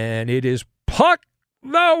 And it is Puck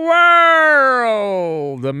the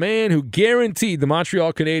World, the man who guaranteed the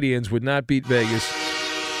Montreal Canadiens would not beat Vegas,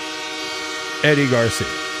 Eddie Garcia.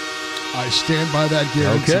 I stand by that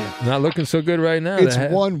guarantee. Okay, not looking so good right now. It's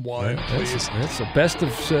 1-1. That's the best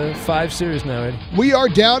of 5 series now, Eddie. We are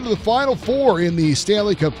down to the Final Four in the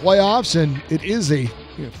Stanley Cup playoffs, and it is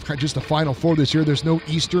just a Final Four this year. There's no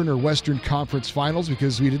Eastern or Western Conference Finals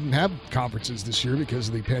because we didn't have conferences this year because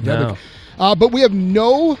of the pandemic. No. But we have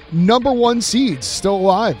no number 1 seeds still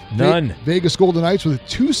alive. None. Vegas Golden Knights with a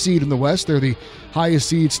 2 seed in the West. They're the highest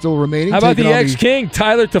seed still remaining. How about the ex-King,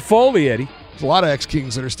 Tyler Toffoli, Eddie? There's a lot of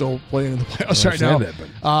ex-Kings that are still playing in the playoffs right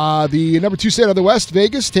now. The number 2 seed out of the West,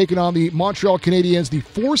 Vegas, taking on the Montreal Canadiens, the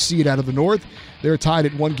 4 seed out of the North. They're tied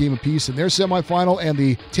at 1 game apiece in their semifinal. And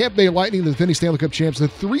the Tampa Bay Lightning, the defending Stanley Cup champs, the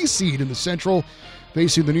 3 seed in the Central,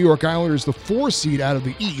 facing the New York Islanders, the 4 seed out of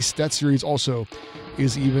the East. That series also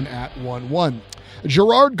is even at 1-1.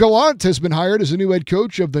 Gerard Gallant has been hired as the new head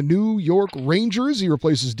coach of the New York Rangers. He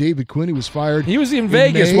replaces David Quinn, who was fired. He was in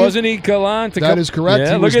Vegas, wasn't he, Gallant? That is correct.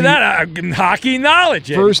 Yeah, look at that hockey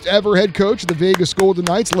knowledge. First ever head coach of the Vegas Golden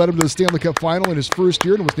Knights, led him to the Stanley Cup final in his first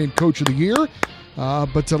year and was named Coach of the Year.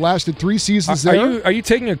 But lasted 3 seasons there. Are you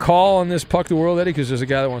taking a call on this Puck the World, Eddie? Because there's a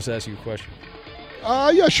guy that wants to ask you a question.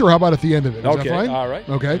 Yeah, sure. How about at the end of it? Is okay, that fine? all right.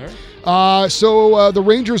 Okay. All right. So the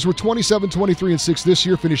Rangers were 27-23-6 this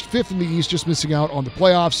year, finished 5th in the East, just missing out on the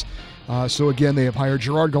playoffs. So again, they have hired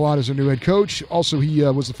Gerard Gallant as their new head coach. Also, he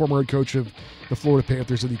was the former head coach of the Florida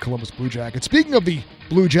Panthers and the Columbus Blue Jackets. Speaking of the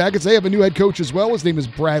Blue Jackets, they have a new head coach as well. His name is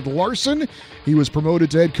Brad Larson. He was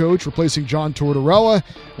promoted to head coach, replacing John Tortorella.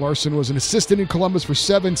 Larson was an assistant in Columbus for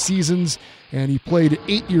 7 seasons, and he played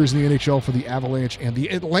 8 years in the NHL for the Avalanche and the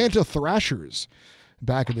Atlanta Thrashers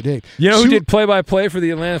back in the day. You know who did play-by-play for the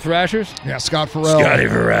Atlanta Thrashers? Yeah, Scott Farrell. Scotty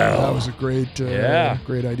Farrell. That was a great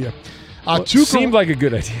idea. Seemed like a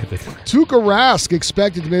good idea. Tuukka Rask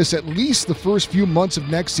expected to miss at least the first few months of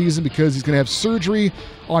next season because he's going to have surgery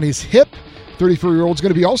on his hip. 34-year-old is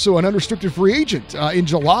going to be also an unrestricted free agent in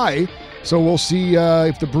July. So we'll see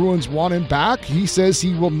if the Bruins want him back. He says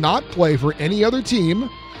he will not play for any other team.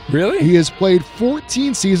 Really? He has played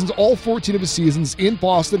 14 seasons, all 14 of his seasons in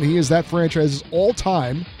Boston. He is that franchise's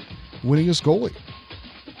all-time winningest goalie.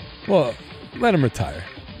 Well, let him retire.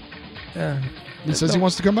 Yeah. He says he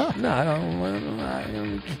wants to come back. No, I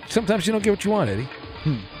don't. Sometimes you don't get what you want, Eddie.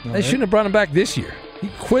 They shouldn't have brought him back this year. He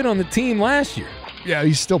quit on the team last year. Yeah,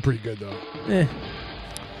 he's still pretty good, though.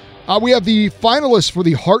 We have the finalists for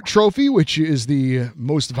the Hart Trophy, which is the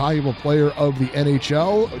most valuable player of the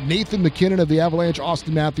NHL. Nathan McKinnon of the Avalanche,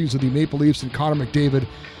 Austin Matthews of the Maple Leafs, and Connor McDavid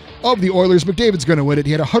of the Oilers. McDavid's going to win it.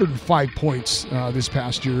 He had 105 points this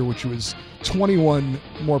past year, which was 21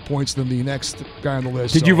 more points than the next guy on the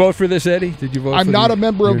list. Did you vote for this, Eddie? Did you vote? I'm not a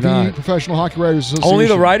member of the Professional Hockey Writers Association. Only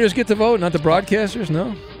the writers get to vote, not the broadcasters?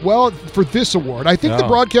 No? Well, for this award. I think the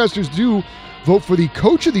broadcasters do vote for the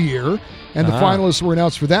Coach of the Year, And the finalists were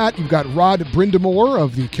announced for that. You've got Rod Brindamore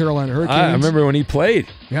of the Carolina Hurricanes. I remember when he played.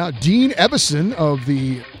 Yeah, Dean Evason of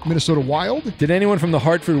the Minnesota Wild. Did anyone from the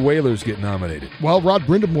Hartford Whalers get nominated? Well, Rod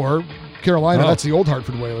Brindamore, Carolina, that's the old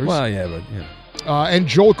Hartford Whalers. Well, yeah, but and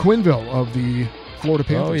Joel Quenneville of the Florida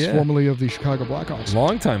Panthers, yeah. formerly of the Chicago Blackhawks.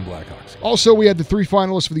 Longtime Blackhawks. Also, we had the 3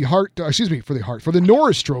 finalists for the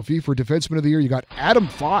Norris Trophy for Defenseman of the Year. You got Adam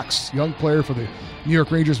Fox, young player for the New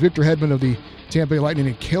York Rangers, Victor Hedman of the Tampa Bay Lightning,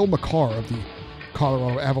 and Cale Makar of the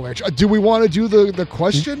Colorado Avalanche. Do we want to do the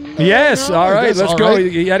question? Yes, all right, let's go.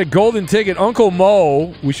 Right. He had a golden ticket. Uncle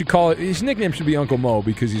Mo, we should call it, his nickname should be Uncle Mo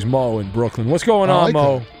because he's Mo in Brooklyn. What's going on,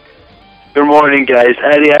 Mo? That. Good morning, guys.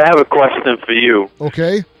 Eddie, I have a question for you.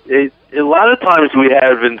 Okay. A lot of times we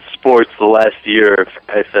have in sports the last year,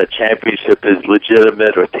 if a championship is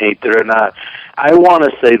legitimate or tainted or not, I want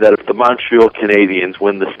to say that if the Montreal Canadiens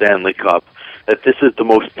win the Stanley Cup, that this is the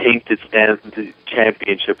most tainted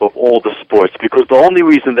championship of all the sports, because the only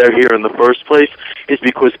reason they're here in the first place is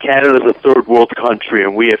because Canada's a third world country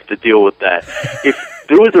and we have to deal with that. If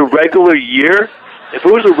it was a regular year,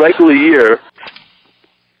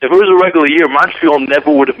 Montreal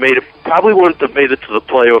never would have made it, probably wouldn't have made it to the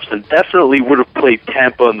playoffs, and definitely would have played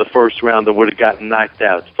Tampa in the first round and would have gotten knocked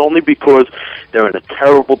out. It's only because they're in a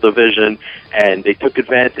terrible division, and they took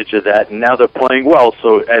advantage of that, and now they're playing well,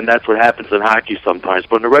 and that's what happens in hockey sometimes.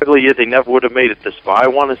 But in a regular year, they never would have made it this far. I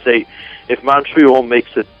want to say, if Montreal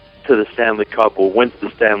makes it to the Stanley Cup or wins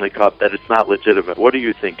the Stanley Cup, that it's not legitimate. What do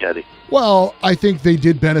you think, Eddie? Well, I think they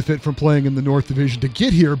did benefit from playing in the North Division to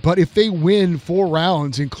get here, but if they win 4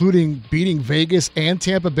 rounds, including beating Vegas and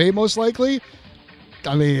Tampa Bay most likely,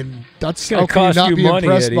 I mean, that's going to cost you money,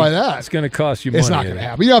 impressed Eddie. by that. It's going to cost you money. It's not going to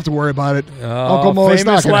happen. You don't have to worry about it. Oh, Uncle Mo, it's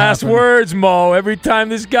not famous going to last happen. words, Mo. Every time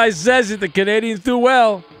this guy says it, the Canadians do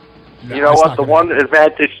well. You know what? The one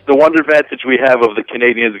advantage we have of the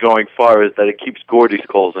Canadians going far is that it keeps Gordy's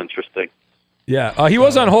calls interesting. Yeah, he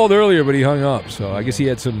was on hold earlier, but he hung up. So I guess he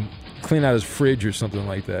had some clean out his fridge or something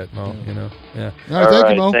like that, Mo. You know, yeah. All right, thank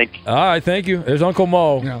you, Mo. Thank you. All right, thank you. There's Uncle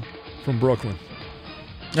Mo from Brooklyn.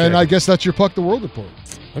 And I guess that's your Puck the World report.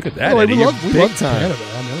 Look at that, By the way, Eddie. we Big love time. Canada.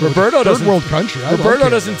 I mean, Roberto third world country. I love Roberto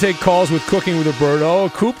Canada. doesn't take calls with Cooking with Roberto.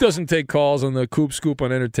 Coop doesn't take calls on the Coop Scoop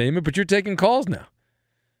on entertainment, but you're taking calls now.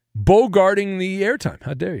 Bogarting the airtime.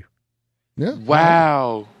 How dare you? Yeah.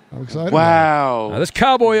 Wow. I'm excited. Wow. Let's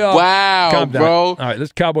cowboy up. Wow, Calm down. bro. All right,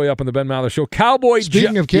 let's cowboy up on the Ben Maller Show.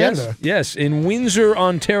 Speaking of Canada. Yes, in Windsor,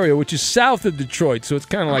 Ontario, which is south of Detroit, so it's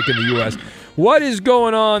kind of like in the U.S. What is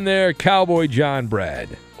going on there, Cowboy John Brad?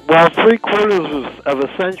 Well, 3/4 of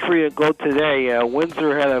a century ago today,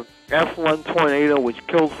 Windsor had a F1 tornado which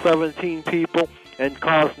killed 17 people and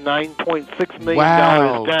caused $9.6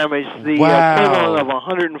 million damage, the equivalent of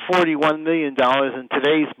 $141 million in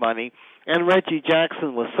today's money. And Reggie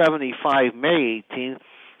Jackson was 75 May 18th,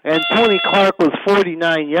 and Tony Clark was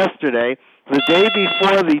 49 yesterday, the day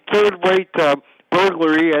before the third-rate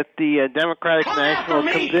burglary at the Democratic National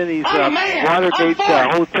Committee's Watergate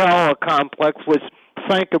Hotel complex, which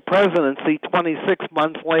sank a presidency 26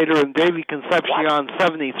 months later, and Davy Concepcion,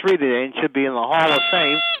 73 today, and should be in the Hall of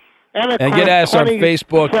Fame. And get us on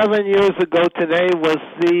Facebook. 7 years ago today was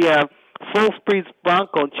the full speed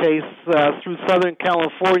Bronco chase through Southern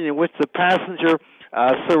California, in which the passenger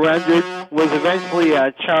surrendered, was eventually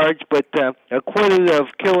charged, but acquitted of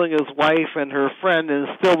killing his wife and her friend, and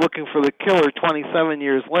is still looking for the killer 27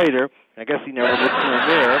 years later. I guess he never looked in the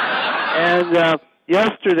mirror. And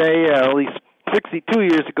yesterday, at least 62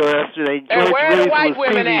 years ago yesterday, George Reeves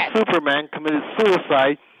was TV Superman, committed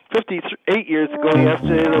suicide. 58 years ago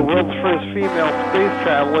yesterday, the world's first female space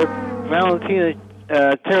traveler, Valentina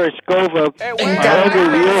Tereshkova,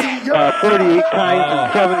 ordered the Earth 48 times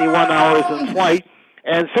in 71 hours in flight.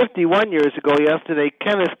 And 51 years ago yesterday,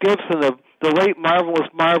 Kenneth Gibson of the late marvelous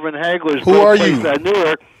Marvin Hagler's birthplace,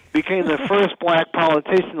 Newark, became the first black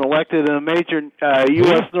politician elected in a major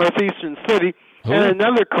U.S. northeastern city. And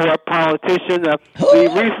another corrupt politician, the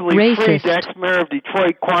recently freed ex-mayor of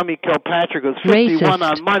Detroit, Kwame Kilpatrick, was 51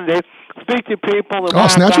 on Monday. Speak to people.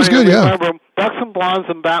 Snatch was good, yeah. Remember, Bucks and Blondes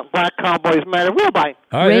and Black Cowboys matter. Well, bye.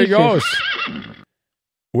 All right, there he goes.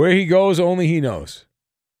 Where he goes, only he knows.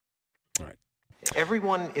 All right.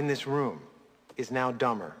 Everyone in this room is now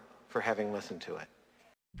dumber for having listened to it.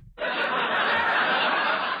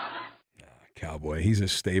 Cowboy, he's a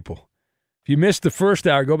staple. If you missed the first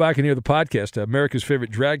hour, go back and hear the podcast. America's favorite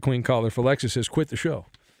drag queen caller, Alexis, has quit the show.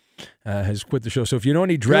 So if you know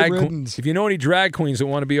any drag queens that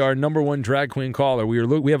want to be our number one drag queen caller,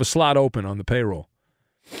 we have a slot open on the payroll.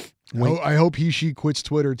 I hope she quits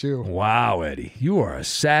Twitter too. Wow, Eddie, you are a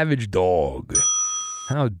savage dog.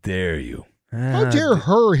 How dare you? How dare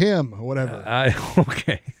her, him, or whatever.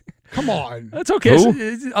 Okay. Come on. That's okay.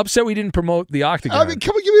 It's upset we didn't promote the Octagon. I mean,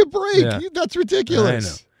 come on, give me a break. Yeah. That's ridiculous. I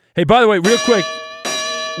know. Hey, by the way, real quick,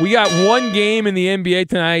 we got one game in the NBA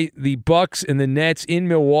tonight, the Bucks and the Nets in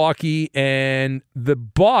Milwaukee, and the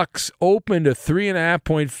Bucks opened a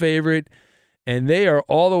 3.5-point favorite, and they are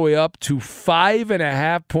all the way up to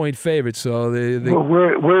 5.5-point favorites. So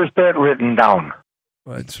where's that written down?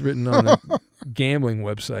 Well, it's written on the gambling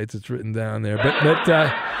websites. It's written down there. But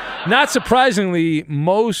not surprisingly,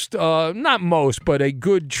 not most, but a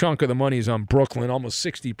good chunk of the money is on Brooklyn, almost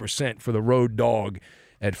 60% for the road dog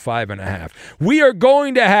at 5.5. We are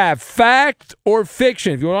going to have fact or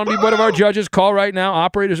fiction. If you want to be one of our judges, call right now.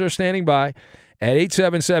 Operators are standing by at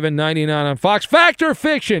 877-99 on Fox. Fact or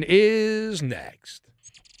fiction is next.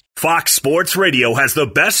 Fox Sports Radio has the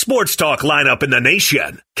best sports talk lineup in the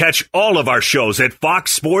nation. Catch all of our shows at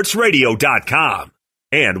foxsportsradio.com.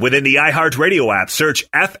 And within the iHeartRadio app, search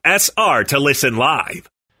FSR to listen live.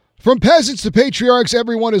 From peasants to patriarchs,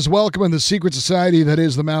 everyone is welcome in the secret society that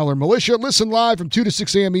is the Maller Militia. Listen live from 2 to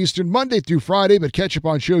 6 a.m. Eastern, Monday through Friday, but catch up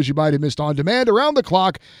on shows you might have missed on demand around the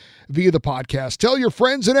clock via the podcast. Tell your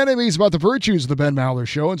friends and enemies about the virtues of the Ben Maller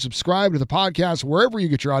Show and subscribe to the podcast wherever you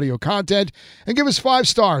get your audio content and give us 5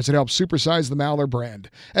 stars. It helps supersize the Maller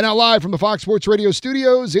brand. And now live from the Fox Sports Radio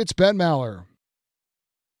studios, it's Ben Maller.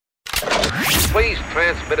 Please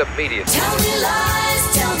transmit immediately. Tell me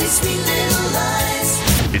lies, tell me sweet little lies.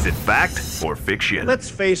 Is it fact or fiction? Let's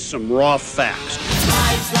face some raw facts.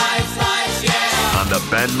 Lies, lies, lies, yeah. On the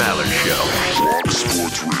Ben Maller Show. Fox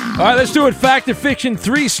Sports Radio. All right, let's do it. Fact or fiction.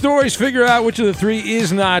 3 stories. Figure out which of the 3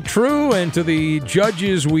 is not true. And to the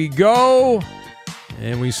judges we go.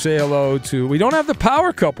 And we say hello to, we don't have the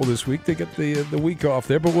power couple this week. They get the week off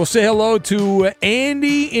there. But we'll say hello to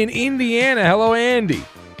Andy in Indiana. Hello, Andy.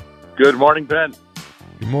 Good morning, Ben.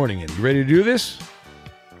 Good morning, Andy. You ready to do this?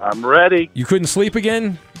 I'm ready. You couldn't sleep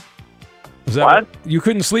again? What? You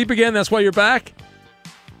couldn't sleep again? That's why you're back?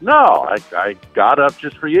 No, I got up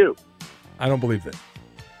just for you. I don't believe that.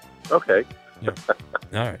 Okay. Yeah.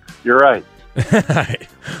 All right. You're right. All right.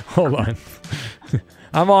 Hold on.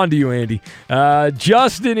 I'm on to you, Andy.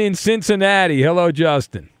 Justin in Cincinnati. Hello,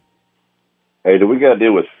 Justin. Hey, do we got to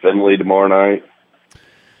deal with Finley tomorrow night?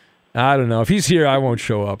 I don't know. If he's here, I won't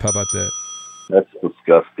show up. How about that? That's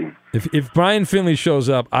disgusting. If Brian Finley shows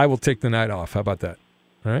up, I will take the night off. How about that?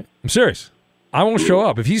 All right? I'm serious. I won't show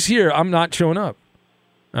up. If he's here, I'm not showing up.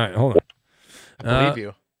 All right, hold on. I believe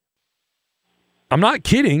you. I'm not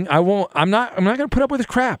kidding. I won't. I'm not going to put up with his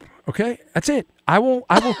crap. Okay? That's it. I will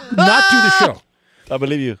not do the show. I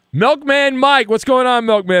believe you. Milkman Mike. What's going on,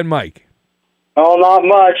 Milkman Mike? Oh, not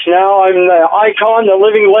much. Now I'm the icon, the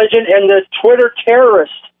living legend, and the Twitter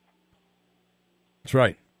terrorist. That's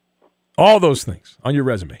right. All those things on your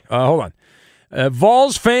resume. Hold on.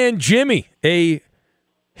 Vols fan Jimmy, a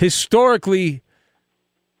historically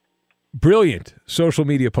brilliant social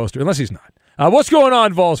media poster, unless he's not. What's going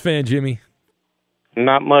on, Vols fan Jimmy?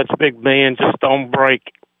 Not much, big man. Just don't break.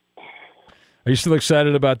 Are you still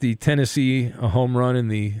excited about the Tennessee home run in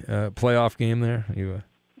the playoff game there?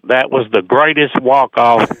 That was the greatest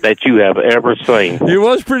walk-off that you have ever seen. It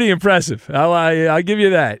was pretty impressive. I'll give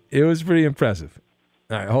you that. It was pretty impressive.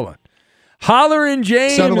 All right, hold on. Holler and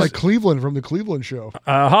James. Sounded like Cleveland from the Cleveland Show.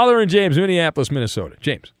 Holler and James, Minneapolis, Minnesota.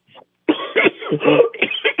 James.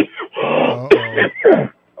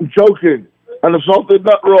 I'm joking. An assaulted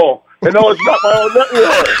nut roll. And no, it's not my own nut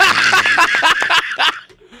roll.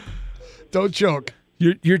 Don't choke.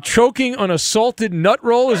 You're choking on a salted nut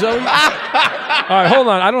roll? Is that what All right, hold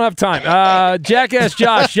on. I don't have time. Jackass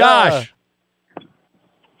Josh. Josh.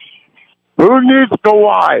 Who needs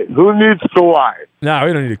Kawhi? No,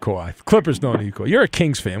 we don't need a Kawhi. Clippers don't need a Kawhi. You're a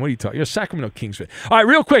Kings fan. What are you talking? You're a Sacramento Kings fan. All right,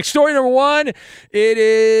 real quick. Story number 1. It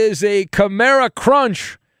is a Kamara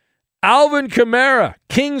Crunch. Alvin Kamara,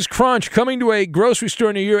 King's Crunch, coming to a grocery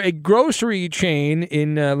store near you. A grocery chain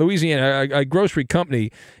in Louisiana, a grocery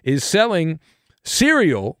company, is selling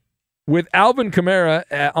cereal with Alvin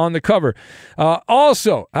Kamara on the cover.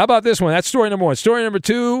 Also, how about this one? That's story number 1. Story number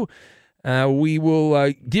 2, we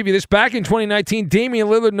will give you this. Back in 2019, Damian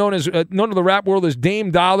Lillard, known to the rap world as Dame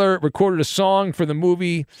Dollar, recorded a song for the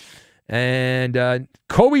movie. And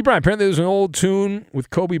Kobe Bryant, apparently there's an old tune with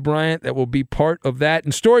Kobe Bryant that will be part of that.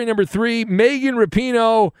 And story number 3, Megan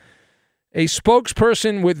Rapinoe, a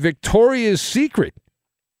spokesperson with Victoria's Secret,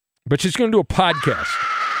 but she's going to do a podcast.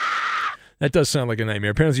 That does sound like a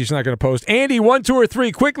nightmare. Apparently she's not going to post. Andy, 1, 2, or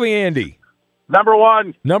 3. Quickly, Andy. Number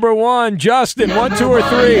 1. Number 1. Justin, 1, 2, or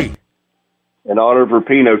 3. In honor of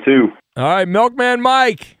Rapinoe, too. All right, Milkman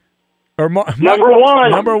Mike. Number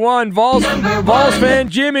 1. Number 1, Vols fan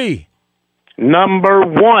Jimmy. Number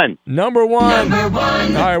one. Number one. All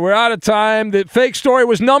right, we're out of time. The fake story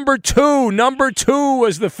was number 2. Number 2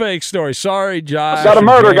 was the fake story. Sorry, Josh. Got a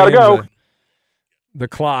murder. Got to go. The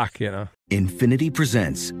clock, you know. Infinity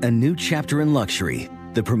presents a new chapter in luxury.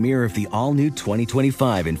 The premiere of the all-new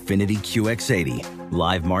 2025 Infinity QX80.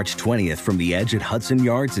 Live March 20th from the Edge at Hudson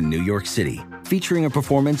Yards in New York City. Featuring a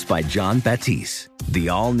performance by John Batiste. The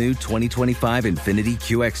all-new 2025 Infinity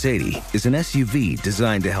QX80 is an SUV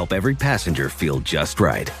designed to help every passenger feel just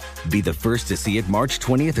right. Be the first to see it March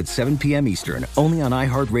 20th at 7 p.m. Eastern, only on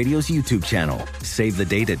iHeartRadio's YouTube channel. Save the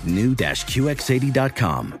date at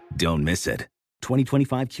new-QX80.com. Don't miss it.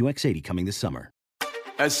 2025 QX80 coming this summer.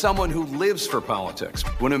 As someone who lives for politics,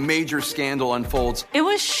 when a major scandal unfolds, it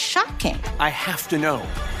was shocking. I have to know,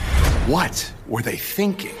 what were they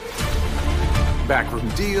thinking? Backroom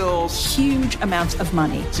deals, huge amounts of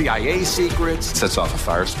money, CIA secrets, sets off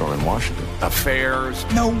a firestorm in Washington, affairs.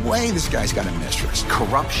 No way this guy's got a mistress.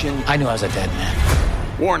 Corruption. I knew I was a dead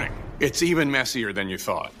man. Warning, it's even messier than you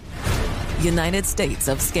thought. United States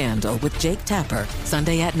of Scandal with Jake Tapper,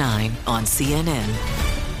 Sunday at 9 on CNN.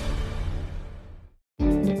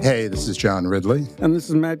 Hey, this is John Ridley. And this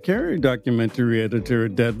is Matt Carey, documentary editor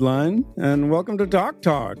at Deadline. And welcome to Doc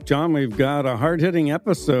Talk. John, we've got a hard-hitting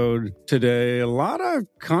episode today. A lot of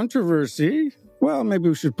controversy. Well, maybe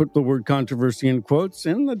we should put the word controversy in quotes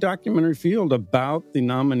in the documentary field about the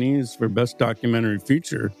nominees for Best Documentary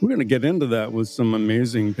Feature. We're going to get into that with some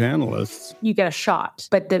amazing panelists. You get a shot,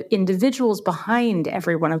 but the individuals behind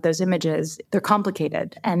every one of those images, they're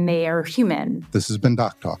complicated and they are human. This has been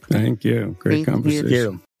Doc Talk. Thank you. Great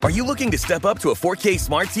conversation. Are you looking to step up to a 4K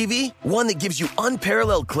smart TV? One that gives you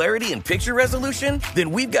unparalleled clarity and picture resolution? Then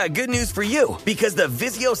we've got good news for you, because the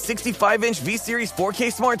Vizio 65-inch V-Series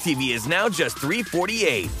 4K smart TV is now just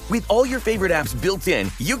 $348. With all your favorite apps built in,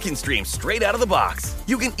 you can stream straight out of the box.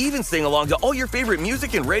 You can even sing along to all your favorite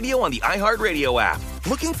music and radio on the iHeartRadio app.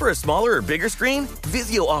 Looking for a smaller or bigger screen?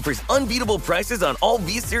 Vizio offers unbeatable prices on all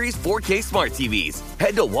V-Series 4K smart TVs.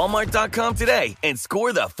 Head to Walmart.com today and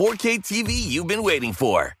score the 4K TV you've been waiting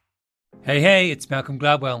for. Hey, it's Malcolm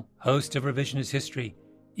Gladwell, host of Revisionist History.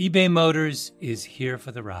 eBay Motors is here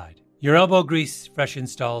for the ride. Your elbow grease, fresh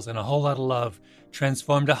installs, and a whole lot of love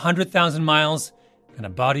transformed 100,000 miles and a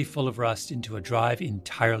body full of rust into a drive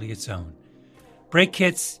entirely its own. Brake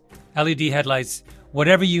kits, LED headlights,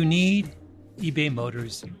 whatever you need, eBay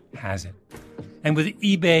Motors has it. And with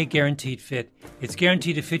eBay Guaranteed Fit, it's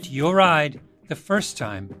guaranteed to fit your ride the first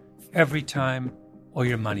time, every time, or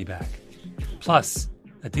your money back. Plus,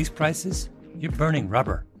 at these prices, you're burning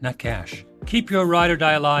rubber, not cash. Keep your ride or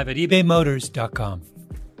die alive at ebaymotors.com.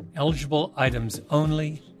 Eligible items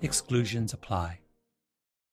only. Exclusions apply.